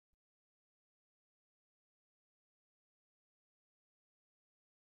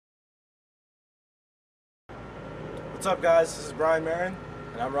What's up, guys? This is Braian Marin.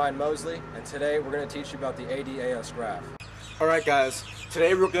 And I'm Ryan Moseley, and today we're going to teach you about the ADAS graph. Alright guys,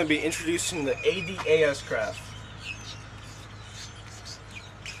 today we're going to be introducing the ADAS graph.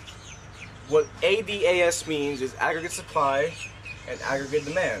 What ADAS means is aggregate supply and aggregate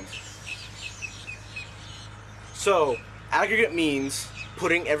demand. So, aggregate means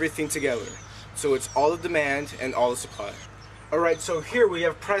putting everything together. So it's all the demand and all the supply. Alright, so here we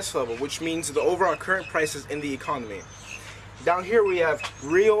have price level, which means the overall current prices in the economy. Down here we have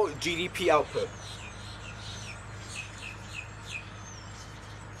real GDP output.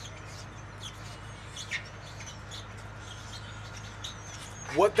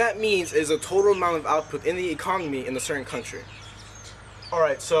 What that means is the total amount of output in the economy in a certain country.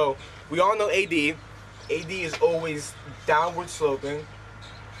 Alright, so we all know AD. AD is always downward sloping.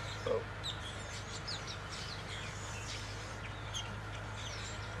 Oh.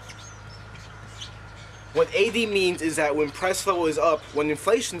 What AD means is that when price level is up, when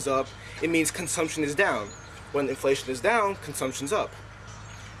inflation's up, it means consumption is down. When inflation is down, consumption's up.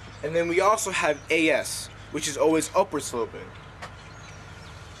 And then we also have AS, which is always upward sloping.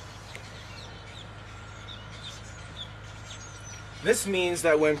 This means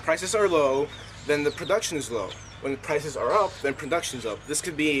that when prices are low, then the production is low. When prices are up, then production's up. This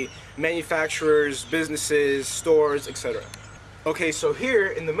could be manufacturers, businesses, stores, etc. Okay, so here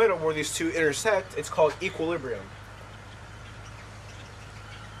in the middle where these two intersect, it's called equilibrium.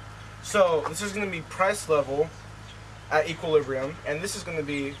 So this is going to be price level at equilibrium, and this is going to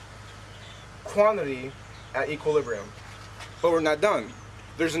be quantity at equilibrium. But we're not done.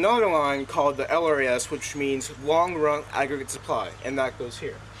 There's another line called the LRS, which means long run aggregate supply, and that goes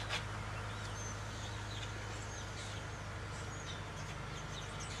here.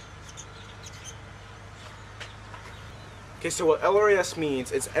 Okay, so what LRS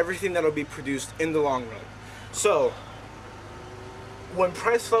means is everything that will be produced in the long run. So, when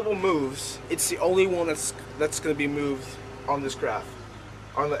price level moves, it's the only one that's going to be moved on this graph,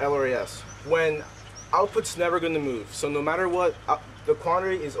 on the LRS. When output's never going to move, so no matter what, the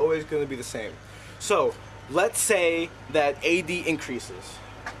quantity is always going to be the same. So, let's say that AD increases.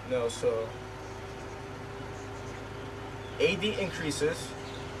 No, so AD increases.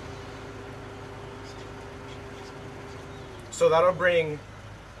 So that'll bring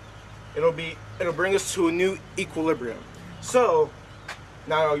us to a new equilibrium. So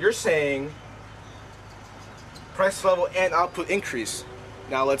now you're saying price level and output increase.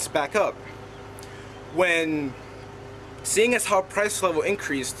 Now let's back up. Seeing as how price level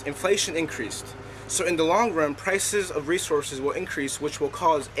increased, inflation increased. So in the long run, prices of resources will increase, which will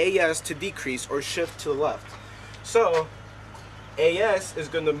cause AS to decrease or shift to the left. So AS is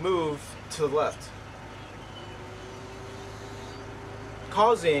going to move to the left,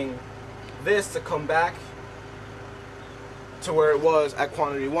 causing this to come back to where it was at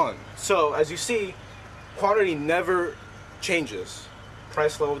quantity 1. So as you see, quantity never changes,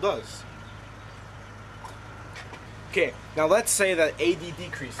 price level does. Okay, now let's say that AD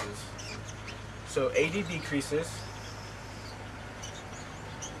decreases. So AD decreases.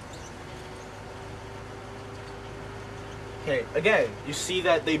 Okay, again, you see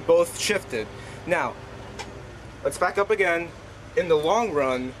that they both shifted. Now, let's back up again. In the long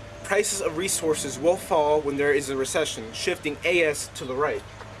run, prices of resources will fall when there is a recession, shifting AS to the right.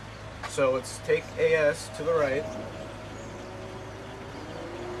 So let's take AS to the right.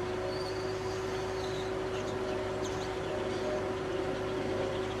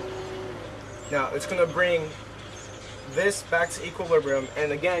 Now it's going to bring this back to equilibrium,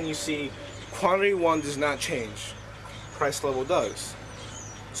 and again you see quantity 1 does not change, price level does.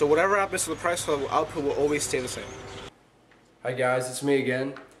 So whatever happens to the price level, output will always stay the same. Hi guys, it's me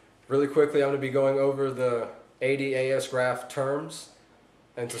again. Really quickly, I'm going to be going over the ADAS graph terms.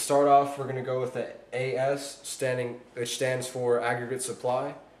 And to start off, we're going to go with the AS, which stands for aggregate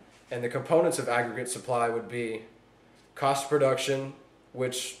supply. And the components of aggregate supply would be cost of production,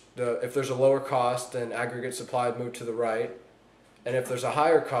 which if there's a lower cost, then aggregate supply would move to the right. And if there's a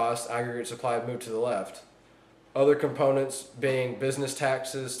higher cost, aggregate supply would move to the left. Other components being business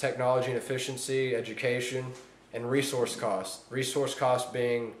taxes, technology and efficiency, education, and resource costs. Resource costs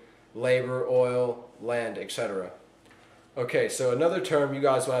being labor, oil, land, etc. Okay, so another term you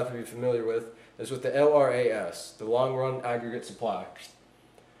guys will have to be familiar with is with the LRAS, the long run aggregate supply.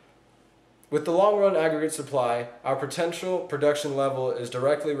 With the long run aggregate supply, our potential production level is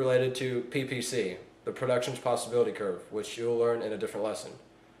directly related to PPC, the production possibility curve, which you'll learn in a different lesson.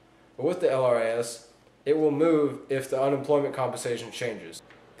 But with the LRAS, it will move if the unemployment compensation changes.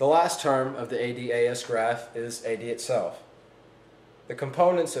 The last term of the ADAS graph is AD itself. The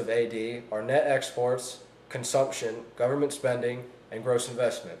components of AD are net exports, consumption, government spending, and gross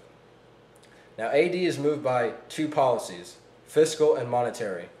investment. Now, AD is moved by two policies, fiscal and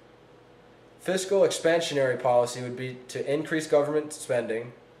monetary. Fiscal expansionary policy would be to increase government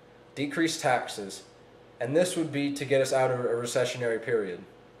spending, decrease taxes, and this would be to get us out of a recessionary period.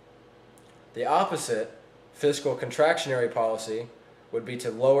 The opposite, fiscal contractionary policy, would be to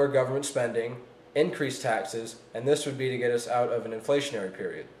lower government spending, increase taxes, and this would be to get us out of an inflationary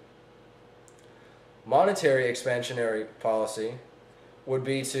period. Monetary expansionary policy would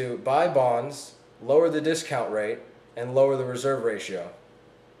be to buy bonds, lower the discount rate, and lower the reserve ratio.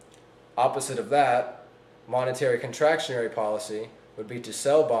 Opposite of that, monetary contractionary policy would be to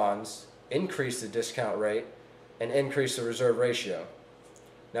sell bonds, increase the discount rate, and increase the reserve ratio.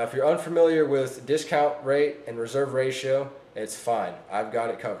 Now, if you're unfamiliar with discount rate and reserve ratio, it's fine. I've got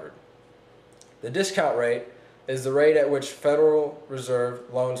it covered. The discount rate is the rate at which Federal Reserve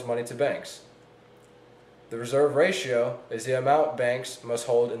loans money to banks. The reserve ratio is the amount banks must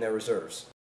hold in their reserves.